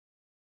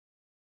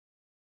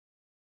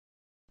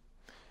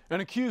An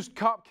accused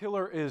cop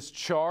killer is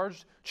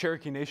charged.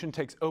 Cherokee Nation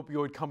takes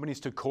opioid companies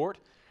to court.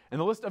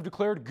 And the list of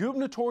declared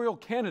gubernatorial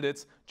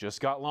candidates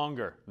just got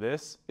longer.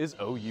 This is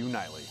OU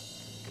Nightly.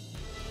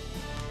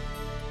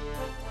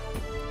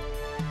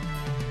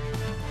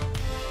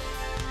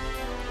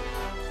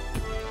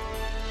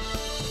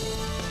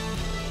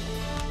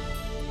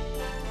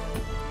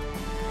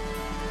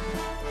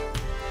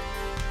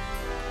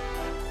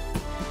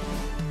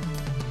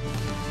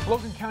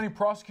 Logan County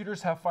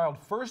prosecutors have filed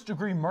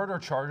first-degree murder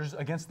charges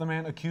against the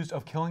man accused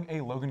of killing a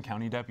Logan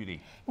County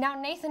deputy. Now,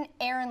 Nathan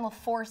Aaron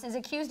LaForce is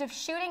accused of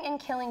shooting and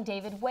killing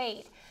David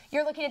Wade.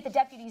 You're looking at the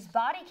deputy's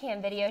body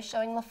cam video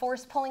showing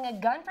LaForce pulling a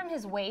gun from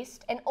his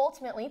waist and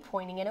ultimately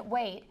pointing it at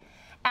Wade.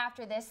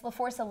 After this,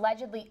 LaForce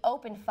allegedly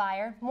opened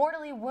fire,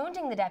 mortally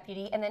wounding the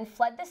deputy, and then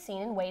fled the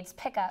scene in Wade's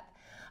pickup.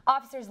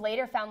 Officers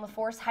later found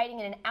LaForce hiding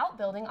in an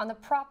outbuilding on the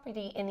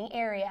property in the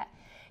area.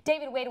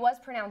 David Wade was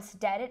pronounced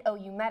dead at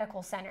OU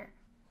Medical Center.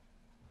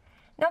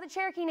 Now, the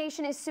Cherokee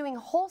Nation is suing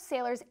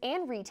wholesalers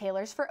and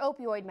retailers for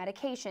opioid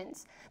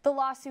medications. The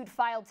lawsuit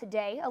filed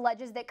today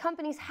alleges that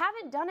companies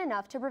haven't done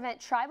enough to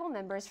prevent tribal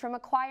members from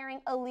acquiring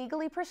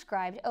illegally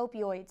prescribed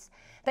opioids.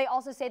 They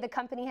also say the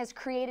company has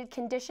created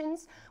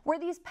conditions where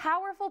these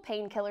powerful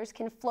painkillers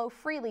can flow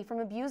freely from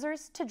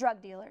abusers to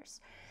drug dealers.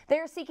 They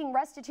are seeking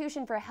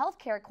restitution for health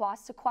care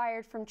costs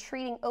acquired from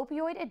treating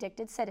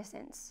opioid-addicted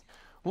citizens.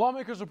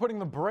 Lawmakers are putting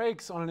the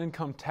brakes on an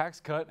income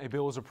tax cut. A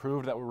bill was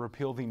approved that will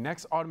repeal the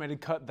next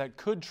automated cut that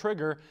could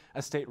trigger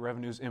as state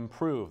revenues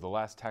improve. The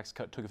last tax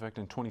cut took effect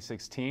in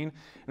 2016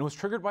 and was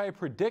triggered by a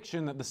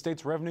prediction that the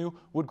state's revenue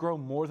would grow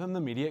more than the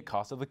immediate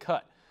cost of the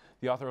cut.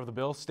 The author of the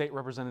bill, State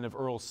Representative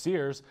Earl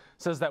Sears,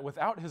 says that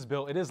without his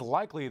bill, it is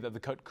likely that the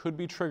cut could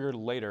be triggered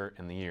later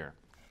in the year.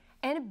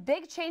 And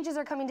big changes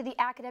are coming to the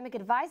academic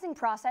advising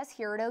process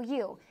here at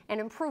OU, and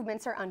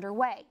improvements are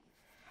underway.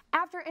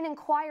 After an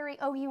inquiry,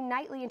 OU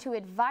Nightly into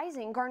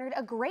advising garnered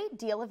a great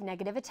deal of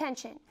negative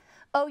attention.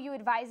 OU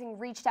Advising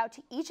reached out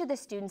to each of the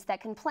students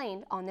that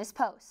complained on this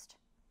post.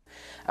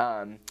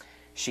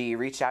 She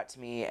reached out to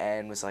me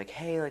and was like,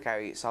 hey,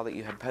 I saw that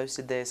you had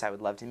posted this. I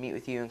would love to meet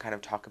with you and kind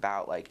of talk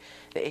about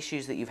the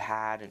issues that you've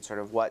had and sort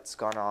of what's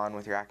gone on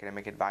with your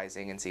academic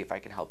advising and see if I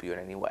can help you in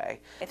any way.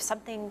 If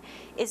something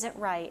isn't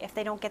right, if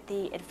they don't get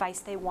the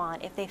advice they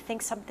want, if they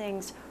think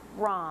something's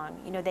wrong,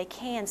 they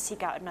can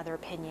seek out another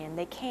opinion.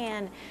 They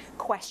can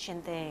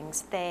question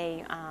things.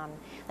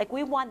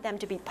 We want them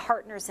to be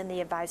partners in the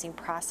advising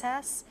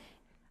process.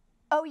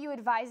 OU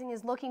Advising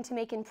is looking to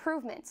make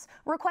improvements,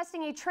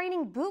 requesting a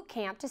training boot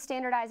camp to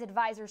standardize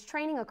advisors'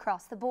 training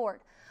across the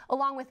board,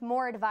 along with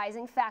more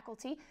advising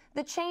faculty,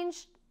 the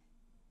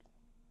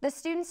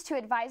students to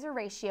advisor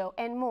ratio,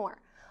 and more.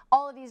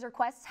 All of these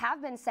requests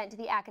have been sent to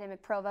the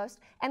academic provost,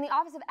 and the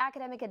Office of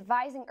Academic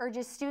Advising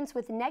urges students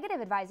with negative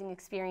advising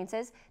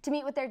experiences to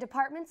meet with their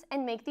departments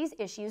and make these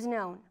issues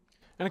known.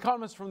 An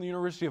economist from the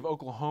University of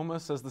Oklahoma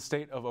says the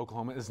state of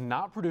Oklahoma is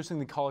not producing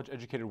the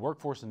college-educated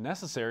workforce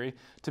necessary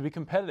to be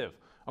competitive.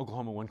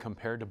 Oklahoma, when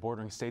compared to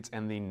bordering states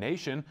and the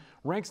nation,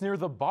 ranks near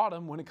the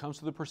bottom when it comes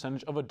to the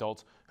percentage of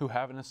adults who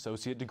have an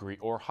associate degree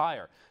or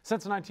higher.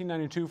 Since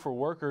 1992, for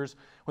workers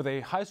with a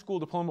high school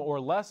diploma or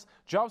less,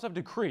 jobs have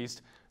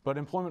decreased, but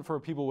employment for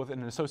people with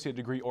an associate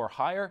degree or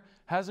higher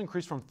has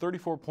increased from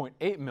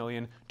 34.8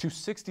 million to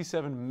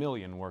 67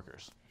 million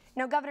workers.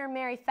 Now, Governor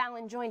Mary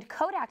Fallin joined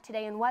Kodak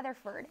today in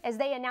Weatherford as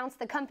they announced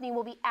the company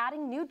will be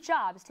adding new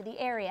jobs to the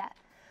area.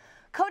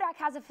 Kodak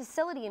has a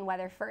facility in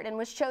Weatherford and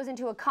was chosen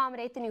to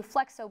accommodate the new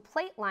Flexo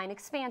plate line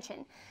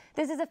expansion.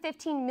 This is a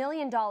 $15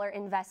 million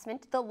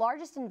investment, the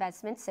largest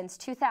investment since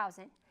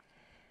 2000.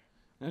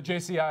 Now,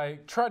 JC, I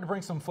tried to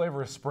bring some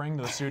flavor of spring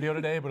to the studio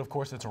today, but of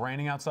course it's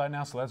raining outside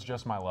now, so that's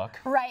just my luck.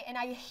 Right, and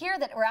I hear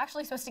that we're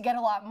actually supposed to get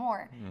a lot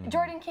more.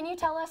 Jordan, can you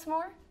tell us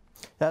more?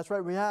 That's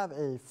right. We have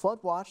a flood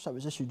watch that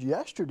was issued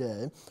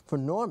yesterday for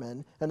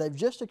Norman, and they've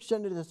just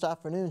extended it this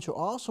afternoon to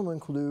also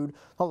include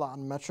the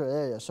Lawton metro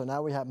area. So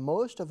now we have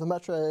most of the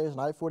metro areas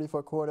and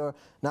I-44 corridor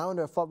now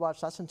under a flood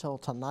watch. That's until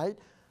tonight,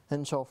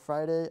 until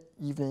Friday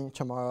evening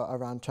tomorrow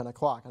around 10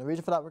 o'clock. And the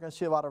reason for that, we're going to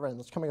see a lot of rain.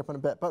 That's coming up in a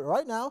bit. But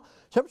right now,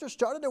 temperatures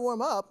started to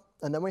warm up,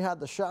 and then we had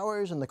the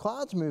showers and the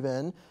clouds move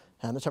in,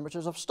 and the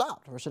temperatures have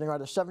stopped. We're sitting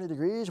right at 70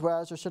 degrees,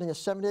 whereas they're sitting at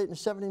 78 and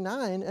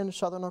 79 in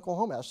southern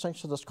Oklahoma. That's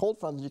thanks to this cold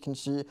front that you can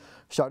see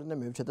starting to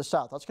move to the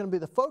south. That's going to be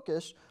the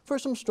focus for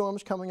some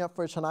storms coming up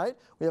for tonight.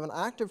 We have an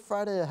active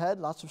Friday ahead,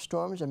 lots of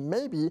storms, and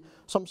maybe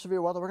some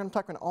severe weather. We're going to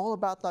talk all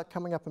about that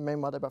coming up in Maine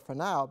weather, but for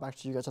now, back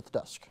to you guys at the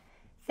desk.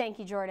 Thank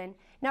you, Jordan.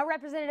 Now,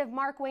 Representative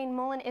Mark Wayne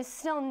Mullen is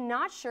still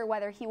not sure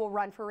whether he will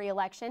run for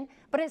re-election,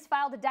 but has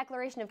filed a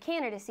declaration of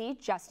candidacy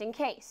just in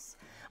case.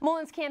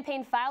 Mullen's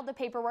campaign filed the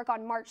paperwork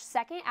on March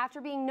 2nd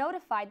after being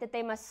notified that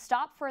they must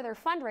stop further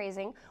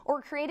fundraising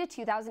or create a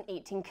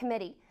 2018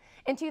 committee.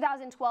 In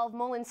 2012,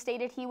 Mullen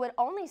stated he would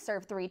only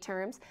serve 3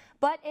 terms,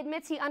 but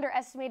admits he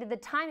underestimated the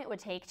time it would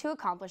take to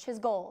accomplish his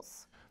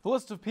goals. The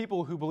list of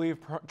people who believe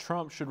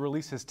Trump should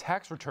release his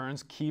tax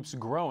returns keeps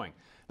growing.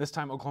 This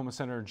time, Oklahoma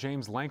Senator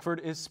James Lankford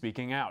is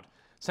speaking out.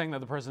 saying that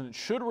the president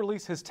should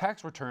release his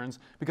tax returns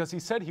because he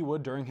said he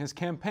would during his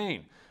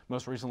campaign.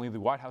 Most recently, the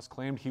White House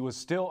claimed he was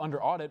still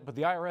under audit, but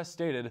the IRS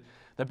stated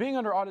that being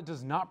under audit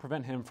does not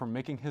prevent him from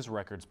making his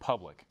records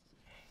public.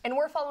 And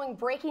we're following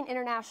breaking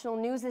international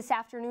news this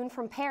afternoon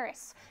from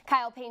Paris.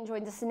 Kyle Payne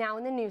joins us now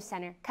in the News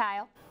Center.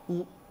 Kyle.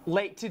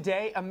 Late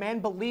today, a man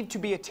believed to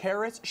be a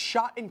terrorist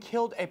shot and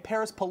killed a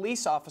Paris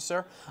police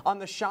officer on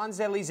the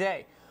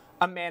Champs-Élysées.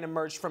 A man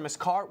emerged from his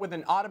car with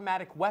an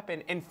automatic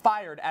weapon and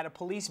fired at a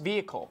police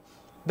vehicle.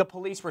 The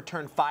police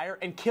returned fire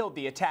and killed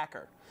the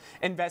attacker.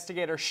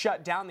 Investigators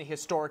shut down the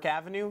historic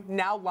avenue,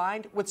 now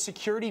lined with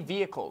security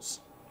vehicles.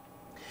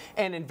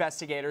 And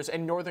investigators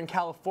in Northern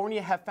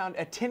California have found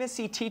a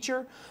Tennessee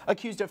teacher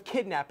accused of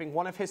kidnapping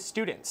one of his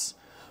students.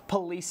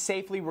 Police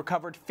safely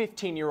recovered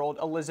 15-year-old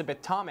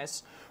Elizabeth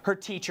Thomas. Her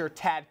teacher,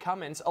 Tad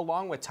Cummins,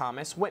 along with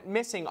Thomas, went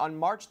missing on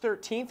March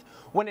 13th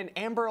when an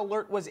Amber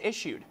Alert was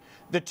issued.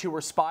 The two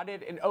were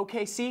spotted in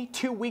OKC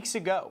 2 weeks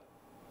ago.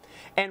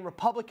 And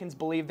Republicans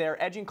believe they are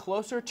edging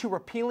closer to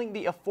repealing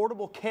the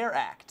Affordable Care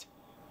Act.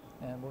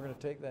 And we're going to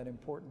take that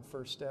important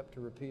first step to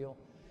repeal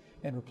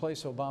and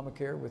replace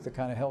Obamacare with the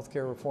kind of health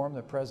care reform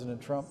that President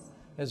Trump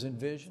has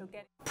envisioned.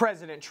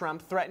 President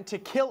Trump threatened to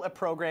kill a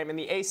program in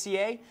the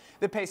ACA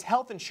that pays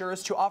health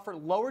insurers to offer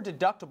lower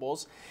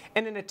deductibles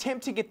in an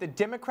attempt to get the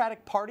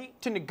Democratic Party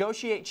to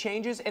negotiate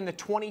changes in the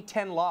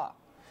 2010 law.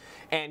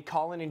 And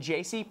Colin and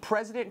JC,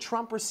 President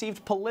Trump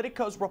received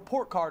Politico's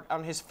report card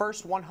on his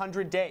first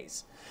 100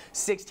 days.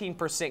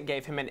 16%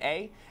 gave him an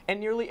A, and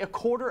nearly a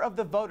quarter of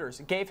the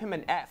voters gave him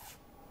an F.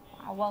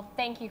 Well,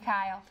 thank you,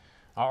 Kyle.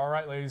 All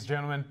right, ladies and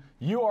gentlemen,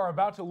 you are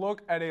about to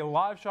look at a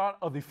live shot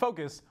of the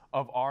focus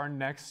of our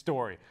next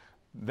story.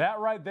 That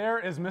right there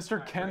is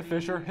Mr. Ken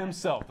Fisher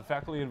himself, the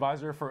faculty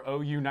advisor for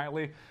OU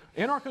Nightly,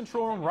 in our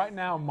control room right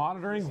now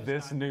monitoring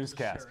this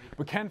newscast.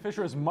 But Ken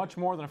Fisher is much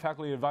more than a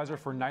faculty advisor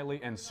for Nightly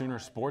and Sooner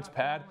Sports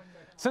Pad.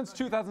 Since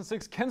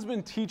 2006, Ken's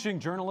been teaching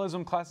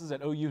journalism classes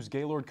at OU's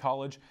Gaylord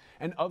College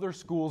and other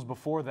schools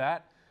before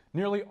that.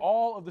 Nearly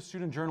all of the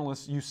student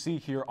journalists you see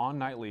here on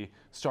Nightly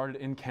started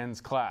in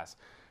Ken's class.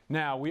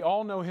 Now, we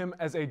all know him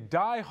as a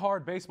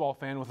die-hard baseball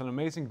fan with an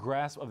amazing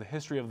grasp of the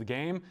history of the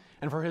game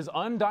and for his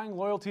undying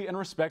loyalty and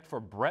respect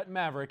for Brett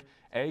Maverick,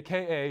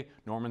 a.k.a.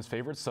 Norman's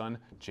favorite son,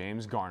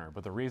 James Garner.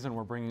 But the reason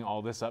we're bringing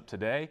all this up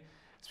today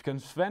is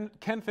because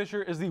Ken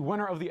Fisher is the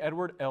winner of the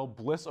Edward L.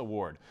 Bliss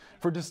Award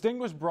for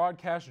Distinguished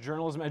Broadcast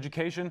Journalism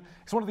Education.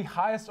 It's one of the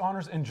highest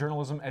honors in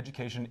journalism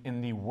education in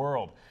the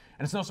world.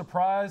 And it's no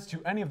surprise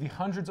to any of the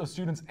hundreds of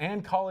students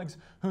and colleagues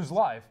whose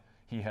life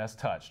he has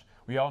touched.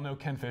 We all know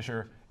Ken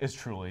Fisher is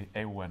truly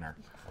a winner.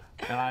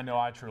 And I know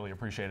I truly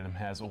appreciated him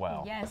as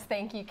well. Yes,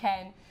 thank you,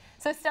 Ken.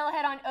 So still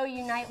ahead on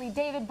OU Nightly,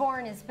 David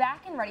Bourne is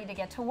back and ready to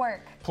get to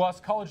work. Plus,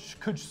 college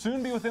could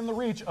soon be within the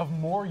reach of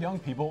more young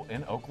people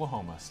in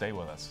Oklahoma. Stay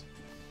with us.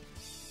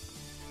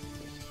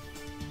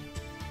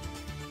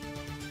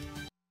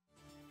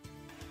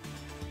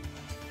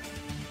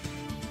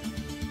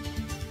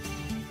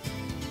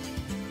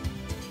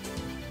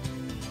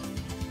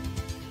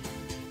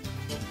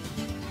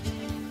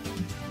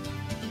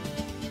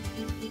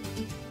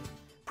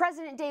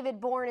 President David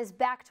Bourne is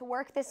back to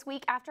work this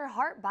week after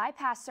heart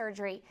bypass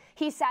surgery.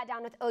 He sat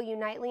down with OU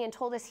Nightly and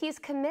told us he's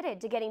committed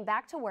to getting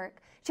back to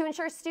work to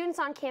ensure students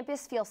on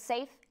campus feel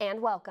safe and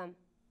welcome.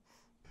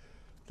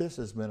 This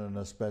has been an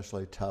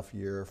especially tough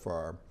year for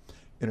our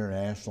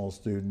international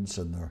students,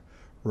 and the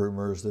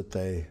rumors that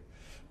they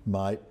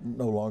might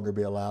no longer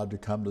be allowed to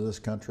come to this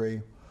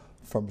country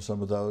from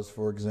some of those,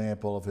 for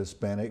example, of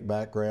Hispanic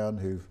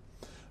background who've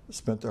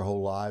spent their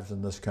whole lives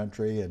in this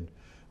country and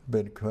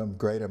become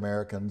great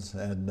Americans,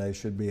 and they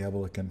should be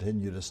able to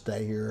continue to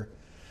stay here,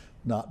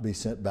 not be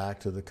sent back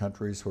to the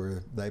countries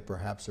where they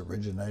perhaps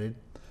originated.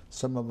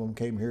 Some of them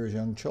came here as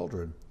young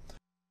children.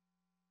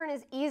 Bourne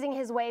is easing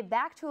his way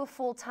back to a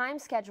full-time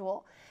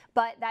schedule,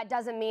 but that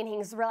doesn't mean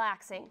he's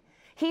relaxing.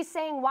 He's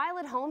saying while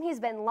at home, he's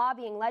been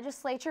lobbying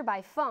legislature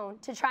by phone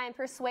to try and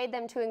persuade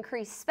them to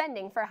increase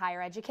spending for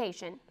higher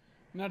education.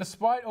 Now,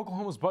 despite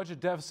Oklahoma's budget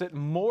deficit,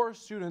 more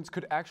students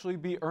could actually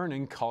be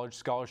earning college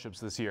scholarships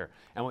this year.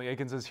 Emily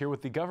Akins is here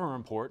with the Government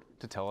Report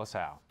to tell us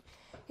how.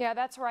 Yeah,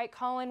 that's right,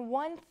 Colin.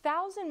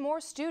 1,000 more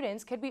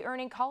students could be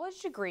earning college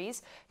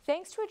degrees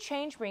thanks to a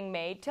change being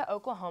made to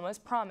Oklahoma's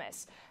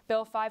Promise.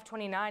 Bill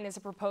 529 is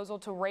a proposal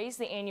to raise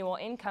the annual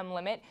income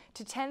limit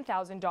to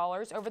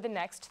 $10,000 over the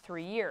next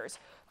 3 years.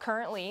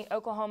 Currently,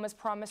 Oklahoma's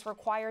Promise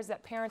requires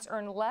that parents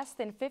earn less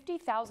than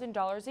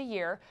 $50,000 a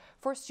year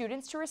for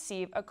students to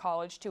receive a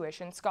college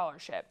tuition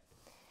scholarship.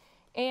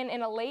 And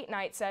in a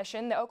late-night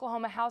session, the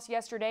Oklahoma House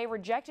yesterday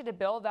rejected a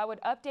bill that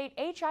would update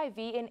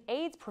HIV and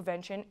AIDS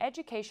prevention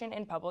education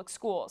in public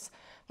schools.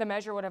 The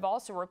measure would have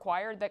also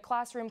required that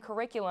classroom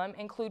curriculum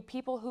include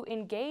people who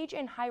engage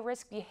in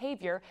high-risk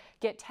behavior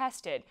get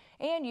tested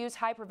and use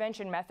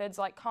high-prevention methods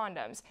like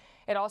condoms.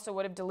 It also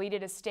would have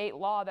deleted a state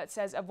law that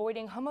says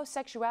avoiding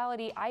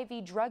homosexuality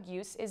IV drug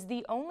use is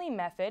the only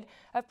method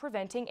of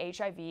preventing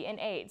HIV and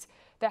AIDS.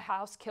 The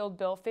House killed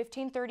Bill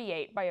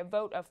 1538 by a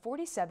vote of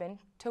 47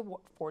 to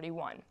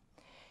 41.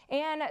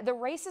 And the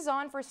race is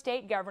on for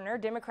state governor.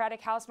 Democratic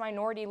House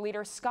Minority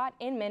Leader Scott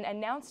Inman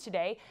announced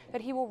today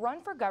that he will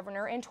run for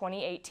governor in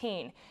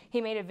 2018. He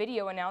made a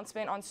video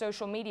announcement on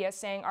social media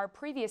saying our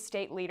previous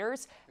state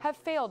leaders have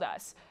failed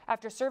us.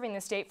 After serving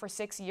the state for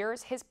 6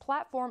 years, his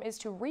platform is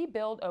to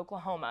rebuild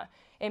Oklahoma.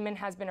 Inman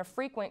has been a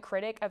frequent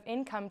critic of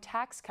income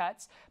tax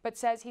cuts, but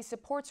says he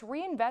supports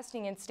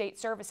reinvesting in state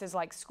services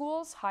like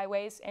schools,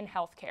 highways, and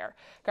health care.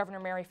 Governor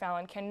Mary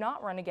Fallin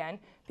cannot run again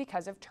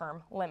because of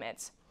term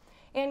limits.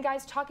 And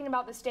guys, talking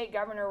about the state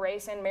governor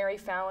race and Mary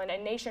Fallin,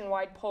 a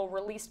nationwide poll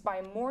released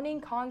by Morning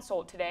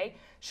Consult today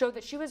showed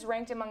that she was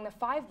ranked among the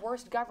 5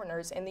 worst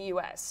governors in the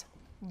U.S.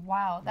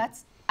 Wow,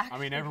 that's actually...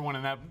 I mean, everyone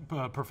in that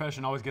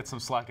profession always gets some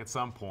slack at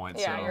some point.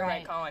 Yeah, so. you're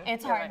right, Colin.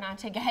 It's hard not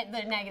to get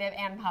the negative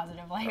and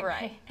positive light.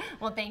 Right.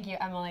 Well, thank you,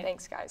 Emily.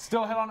 Thanks, guys.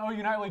 Still ahead on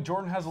OU Nightly,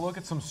 Jordan has a look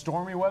at some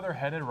stormy weather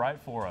headed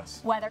right for us.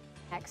 Weather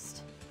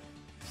next.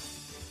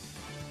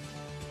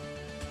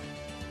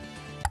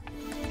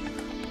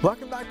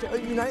 Welcome back to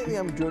OU Nightly.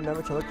 I'm Jordan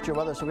Everett to look at your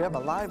weather. So we have a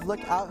live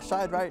look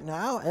outside right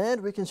now,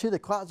 and we can see the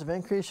clouds have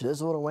increased. It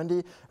is a little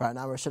windy. Right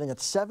now we're sitting at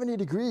 70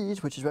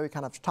 degrees, which is where we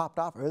kind of topped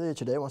off earlier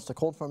today once the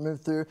cold front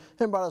moved through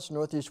and brought us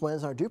northeast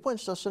winds. Our dew point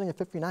is still sitting at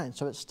 59,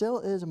 so it still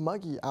is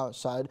muggy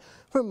outside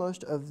for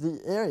most of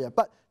the area.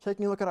 But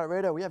taking a look at our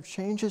radar, we have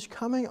changes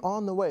coming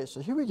on the way.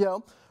 So here we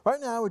go. Right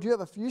now, we do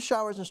have a few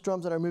showers and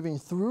storms that are moving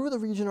through the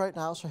region right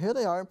now. So here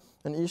they are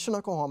in eastern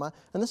Oklahoma,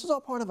 and this is all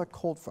part of a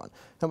cold front.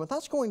 And what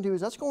that's going to do is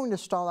that's going to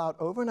stall out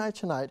overnight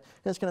tonight,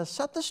 and it's going to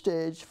set the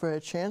stage for a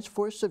chance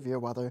for severe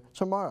weather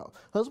tomorrow.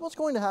 Because what's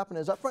going to happen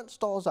is that front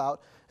stalls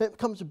out, it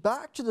comes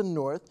back to the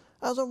north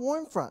as a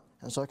warm front.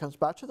 And so it comes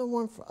back to the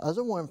warm as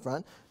a warm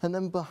front, and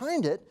then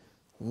behind it,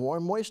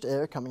 warm, moist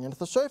air coming into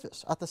the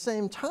surface. At the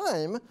same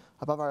time,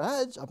 above our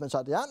heads, up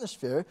inside the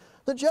atmosphere,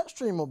 the jet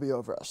stream will be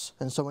over us.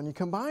 And so when you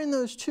combine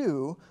those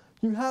two,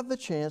 you have the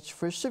chance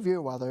for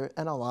severe weather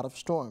and a lot of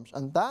storms.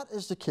 And that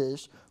is the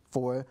case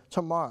for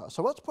tomorrow.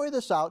 So let's play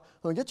this out.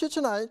 We'll get to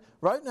tonight.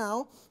 Right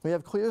now, we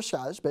have clear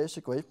skies,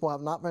 basically. We'll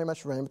have not very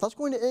much rain, but that's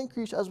going to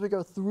increase as we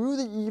go through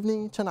the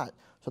evening tonight.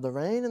 So the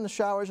rain and the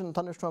showers and the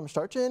thunderstorms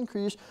start to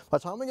increase. By the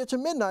time we get to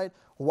midnight,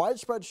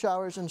 widespread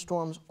showers and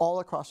storms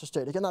all across the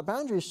state. Again, that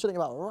boundary is sitting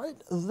about right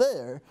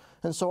there,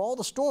 and so all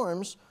the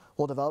storms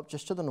will develop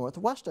just to the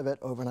northwest of it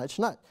overnight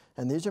tonight.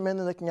 And these are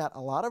mainly looking at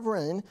a lot of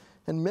rain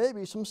and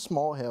maybe some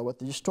small hail with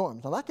these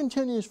storms. Now that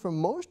continues for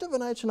most of the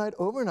night tonight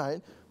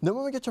overnight. Then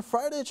when we get to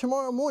Friday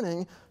tomorrow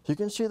morning, you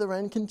can see the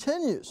rain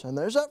continues. And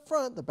there's that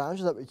front, the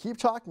boundary that we keep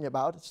talking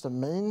about. It's the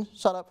main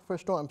setup for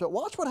storms. But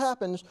watch what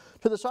happens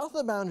to the south of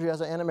the boundary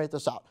as I animate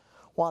this out.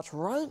 Watch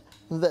right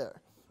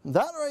there.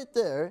 That right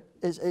there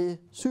is a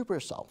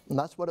supercell, and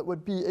that's what it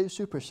would be, a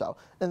supercell.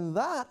 And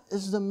that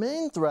is the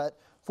main threat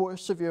for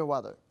severe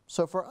weather.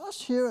 So for us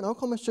here in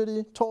Oklahoma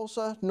City,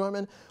 Tulsa,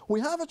 Norman,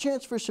 we have a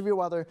chance for severe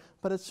weather,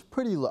 but it's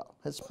pretty low.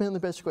 It's mainly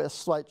basically a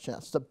slight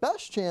chance. The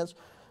best chance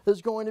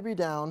is going to be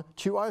down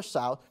to our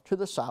south, to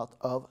the south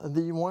of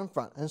the warm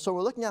front. And so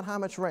we're looking at how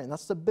much rain.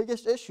 That's the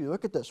biggest issue.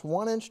 Look at this,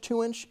 1 inch,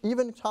 2 inch,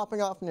 even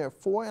topping off near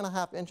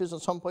 4.5 inches in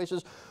some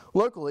places,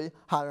 locally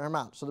higher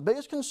amounts. So the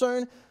biggest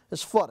concern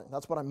is flooding.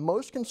 That's what I'm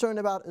most concerned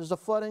about, is the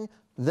flooding.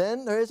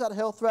 Then there is that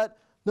hail threat.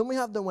 Then we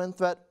have the wind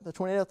threat. The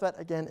tornado threat,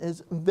 again,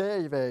 is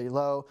very, very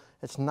low.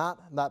 It's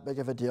not that big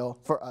of a deal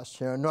for us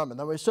here in Norman.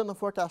 Then we send the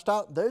forecast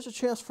out. There's a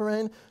chance for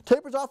rain.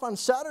 Tapers off on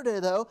Saturday,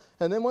 though,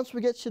 and then once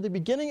we get to the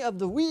beginning of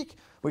the week,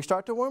 we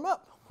start to warm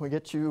up. We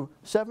get to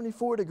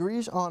 74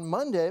 degrees on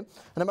Monday, and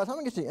then by the time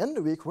we get to the end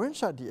of the week, we're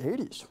inside the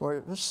 80s,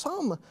 where there's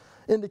some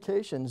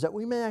indications that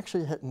we may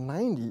actually hit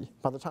 90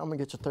 by the time we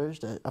get to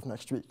Thursday of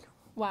next week.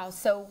 Wow,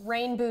 so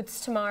rain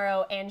boots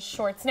tomorrow and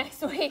shorts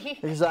next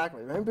week.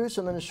 Exactly, rain boots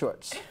and then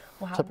shorts.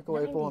 Wow, typical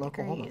April in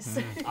Oklahoma.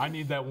 I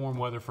need that warm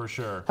weather for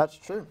sure. That's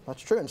true.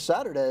 That's true. And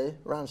Saturday,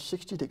 around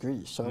 60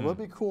 degrees. So it will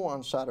be cool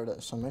on Saturday.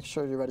 So make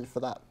sure you're ready for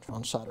that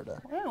on Saturday.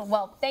 Oh,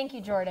 well, thank you,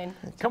 Jordan.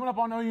 Coming up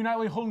on OU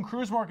Nightly, Holden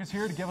Kruzmark is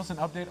here to give us an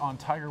update on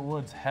Tiger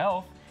Woods'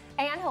 health.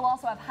 And he'll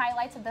also have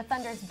highlights of the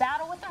Thunder's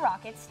battle with the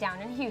Rockets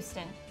down in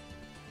Houston.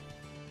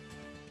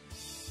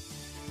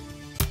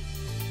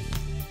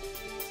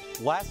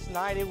 Last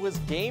night, it was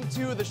Game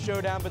 2 of the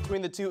showdown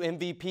between the two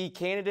MVP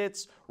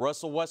candidates,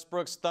 Russell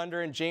Westbrook's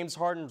Thunder and James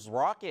Harden's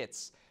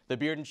Rockets. The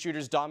Bearden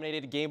shooters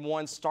dominated Game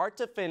 1 start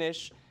to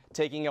finish,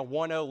 taking a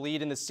 1-0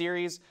 lead in the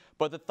series,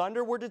 but the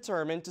Thunder were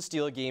determined to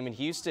steal a game in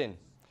Houston.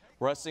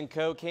 Russ and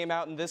co. came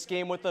out in this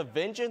game with a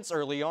vengeance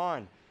early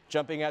on.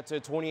 Jumping out to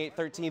a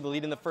 28-13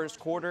 lead in the first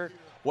quarter,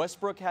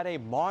 Westbrook had a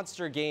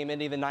monster game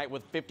ending the night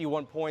with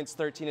 51 points,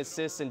 13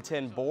 assists, and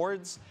 10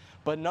 boards,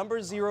 but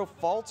number 0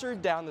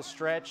 faltered down the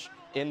stretch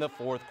in the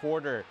fourth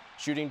quarter,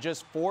 shooting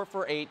just 4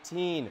 for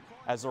 18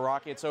 as the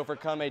Rockets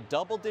overcome a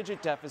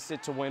double-digit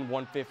deficit to win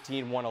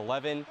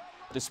 115-111.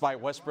 Despite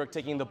Westbrook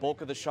taking the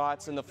bulk of the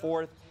shots in the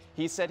fourth,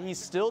 he said he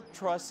still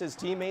trusts his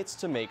teammates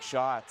to make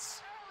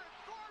shots.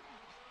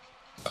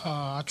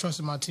 I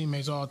trusted my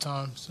teammates all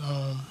times,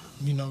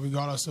 you know,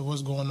 regardless of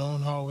what's going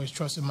on. I always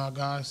trusted my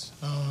guys,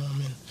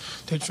 and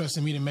they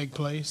trusted me to make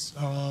plays,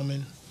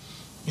 and,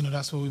 you know,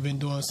 that's what we've been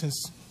doing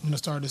since from the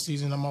start of the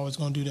season. I'm always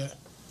going to do that.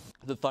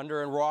 The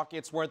Thunder and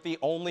Rockets weren't the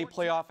only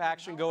playoff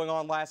action going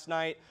on last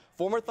night.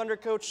 Former Thunder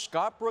coach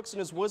Scott Brooks and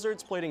his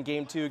Wizards played in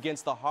Game 2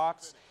 against the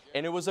Hawks,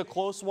 and it was a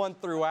close one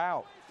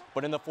throughout.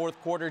 But in the fourth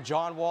quarter,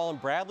 John Wall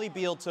and Bradley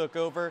Beal took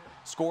over,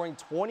 scoring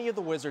 20 of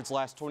the Wizards'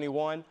 last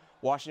 21.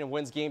 Washington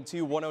wins Game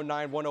 2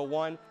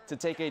 109-101 to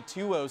take a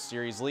 2-0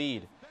 series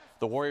lead.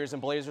 The Warriors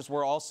and Blazers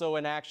were also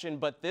in action,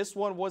 but this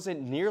one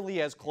wasn't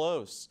nearly as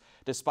close.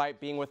 Despite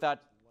being without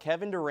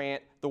Kevin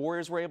Durant, the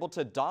Warriors were able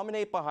to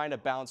dominate behind a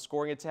balanced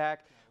scoring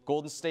attack.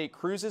 Golden State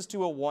cruises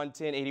to a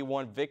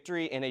 110-81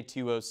 victory and a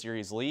 2-0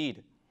 series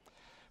lead.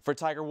 For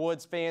Tiger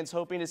Woods fans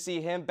hoping to see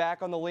him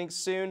back on the links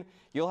soon,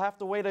 you'll have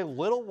to wait a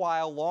little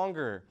while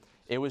longer.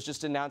 It was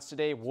just announced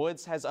today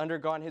Woods has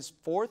undergone his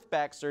 4th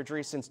back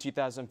surgery since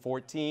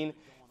 2014,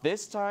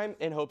 this time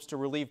in hopes to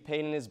relieve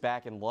pain in his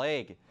back and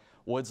leg.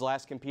 Woods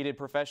last competed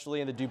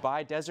professionally in the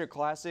Dubai Desert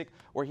Classic,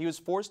 where he was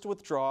forced to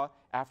withdraw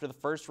after the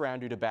first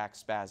round due to back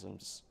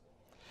spasms.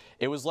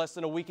 It was less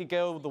than a week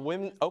ago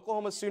the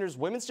Oklahoma Sooners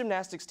women's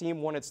gymnastics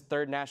team won its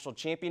 3rd national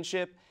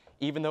championship.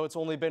 Even though it's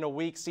only been a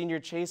week, senior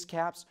Chase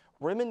Capps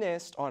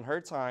reminisced on her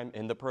time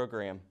in the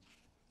program.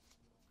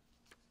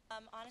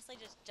 Honestly,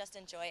 just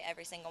enjoy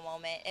every single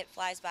moment. It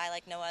flies by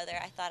like no other.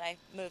 I thought I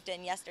moved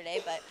in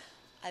yesterday, but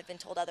I've been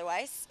told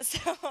otherwise.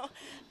 So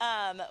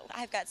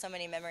I've got so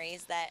many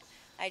memories that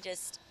I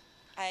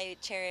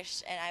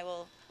cherish and I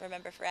will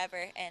remember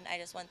forever. And I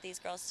just want these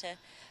girls to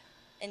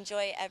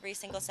enjoy every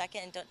single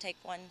second and don't take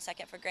 1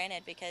 second for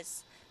granted,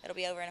 because it'll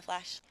be over in a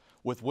flash.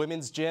 With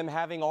women's gym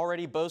having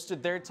already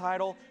boasted their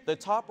title, the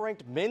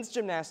top-ranked men's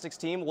gymnastics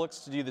team looks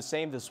to do the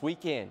same this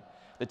weekend.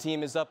 The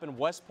team is up in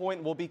West Point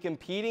and will be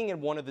competing in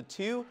one of the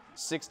 2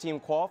 6-team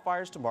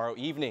qualifiers tomorrow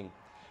evening.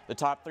 The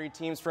top 3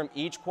 teams from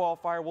each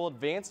qualifier will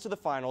advance to the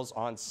finals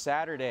on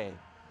Saturday.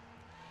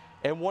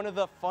 And one of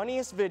the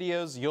funniest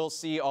videos you'll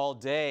see all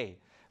day.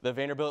 The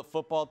Vanderbilt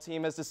football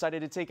team has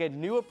decided to take a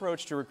new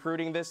approach to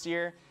recruiting this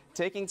year,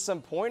 taking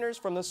some pointers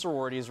from the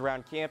sororities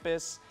around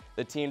campus.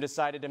 The team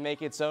decided to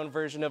make its own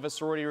version of a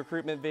sorority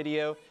recruitment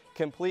video,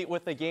 complete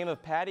with a game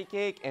of patty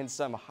cake and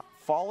some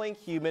falling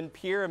human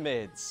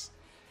pyramids.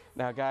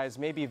 Now, guys,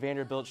 maybe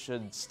Vanderbilt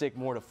should stick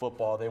more to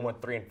football. They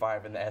went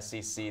 3-5 in the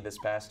SEC this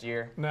past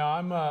year. Now,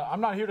 I'm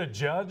not here to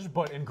judge,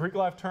 but in Greek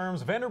life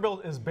terms,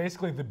 Vanderbilt is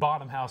basically the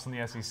bottom house in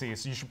the SEC,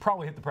 so you should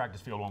probably hit the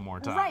practice field one more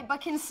time. Right,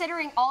 but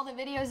considering all the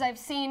videos I've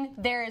seen,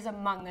 there is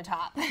among the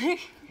top.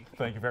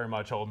 Thank you very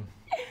much, Holden.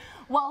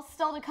 Well,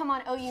 still to come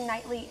on OU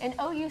Nightly, an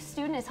OU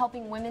student is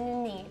helping women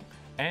in need.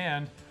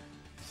 And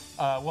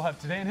we'll have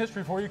Today in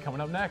History for you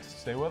coming up next.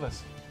 Stay with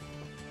us.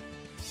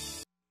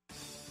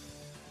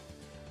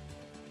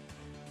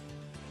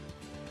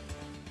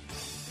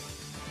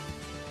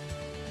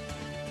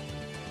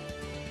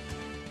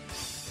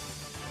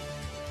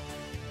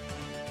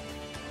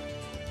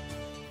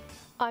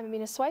 I'm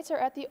Amina Schweitzer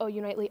at the OU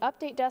Nightly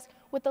Update Desk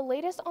with the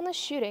latest on the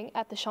shooting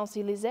at the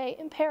Champs-Élysées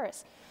in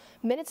Paris.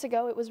 Minutes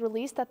ago, it was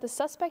released that the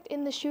suspect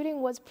in the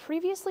shooting was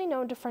previously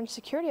known to French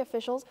security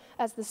officials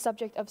as the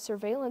subject of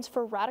surveillance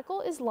for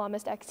radical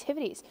Islamist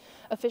activities.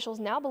 Officials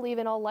now believe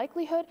in all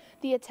likelihood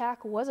the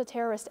attack was a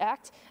terrorist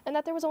act and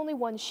that there was only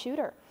one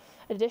shooter.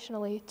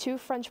 Additionally, 2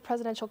 French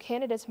presidential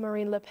candidates,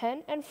 Marine Le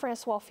Pen and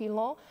François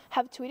Fillon,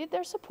 have tweeted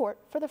their support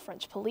for the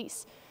French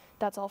police.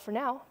 That's all for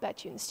now. Back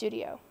to you in the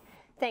studio.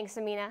 Thanks,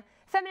 Amina.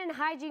 Feminine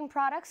hygiene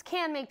products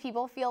can make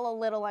people feel a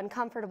little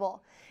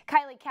uncomfortable.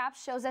 Kylie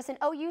Capps shows us an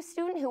OU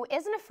student who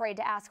isn't afraid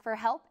to ask for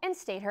help and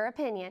state her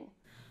opinion.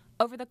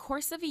 Over the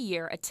course of a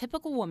year, a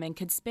typical woman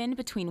could spend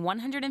between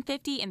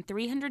 $150 and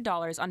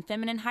 $300 on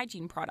feminine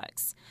hygiene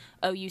products.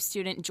 OU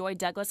student Joy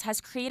Douglas has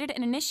created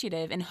an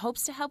initiative in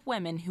hopes to help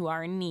women who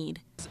are in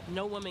need.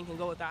 No woman can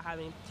go without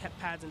having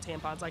pads and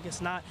tampons. Like,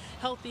 it's not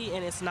healthy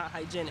and it's not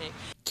hygienic.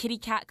 Kitty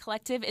Cat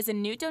Collective is a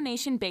new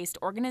donation-based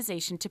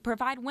organization to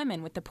provide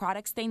women with the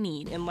products they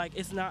need. And like,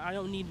 it's not, I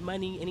don't need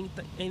money,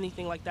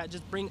 anything like that.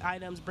 Just bring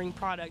items, bring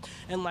product,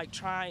 and like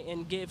try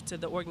and give to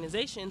the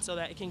organization so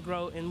that it can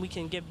grow and we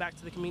can give back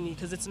to the community.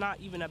 Because it's not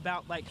even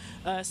about like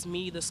us,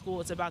 me, the school.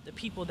 It's about the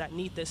people that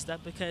need this stuff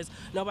because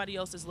nobody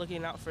else is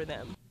looking out for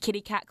them.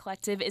 Kitty Cat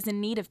Collective is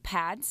in need of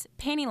pads,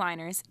 panty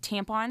liners,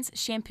 tampons,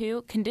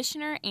 shampoo,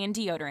 conditioner, and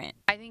deodorant.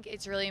 I think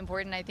it's really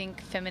important. I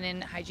think feminine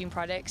hygiene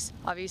products,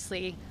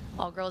 obviously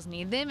all girls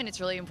need them and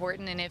it's really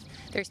important, and if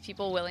there's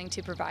people willing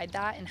to provide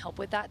that and help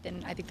with that,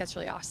 then I think that's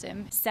really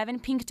awesome. 7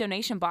 pink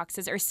donation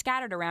boxes are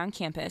scattered around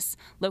campus.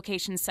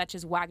 Locations such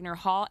as Wagner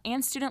Hall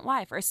and Student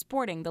Life are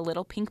sporting the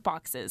little pink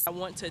boxes. I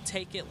want to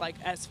take it like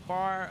as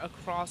far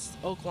across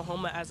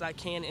Oklahoma as I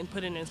can and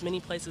put it in as many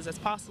places as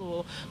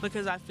possible,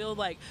 because I feel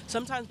like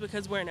sometimes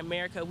because we're in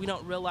America, we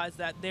don't realize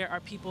that there are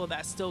people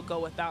that still go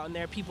without and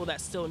there are people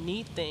that still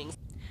need things.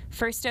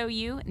 First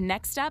OU,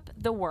 next up,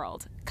 the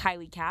world.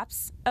 Kylie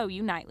Capps,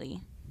 OU Nightly.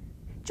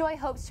 Joy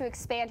hopes to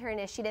expand her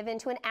initiative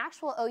into an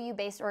actual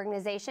OU-based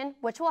organization,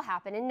 which will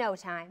happen in no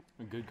time.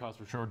 A good cause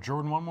for sure.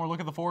 Jordan, one more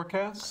look at the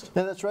forecast.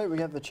 Yeah, that's right. We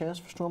have the chance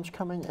for storms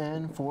coming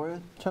in for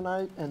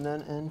tonight and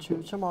then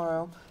into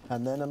tomorrow.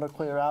 And then it'll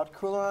clear out.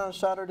 Cooler on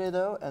Saturday,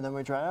 though, and then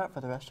we dry out for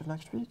the rest of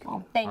next week.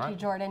 Thank you,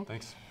 Jordan.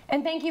 Thanks.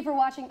 And thank you for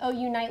watching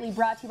OU Nightly,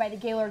 brought to you by the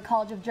Gaylord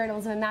College of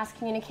Journalism and Mass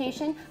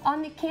Communication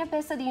on the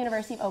campus of the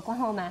University of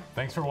Oklahoma.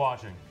 Thanks for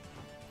watching.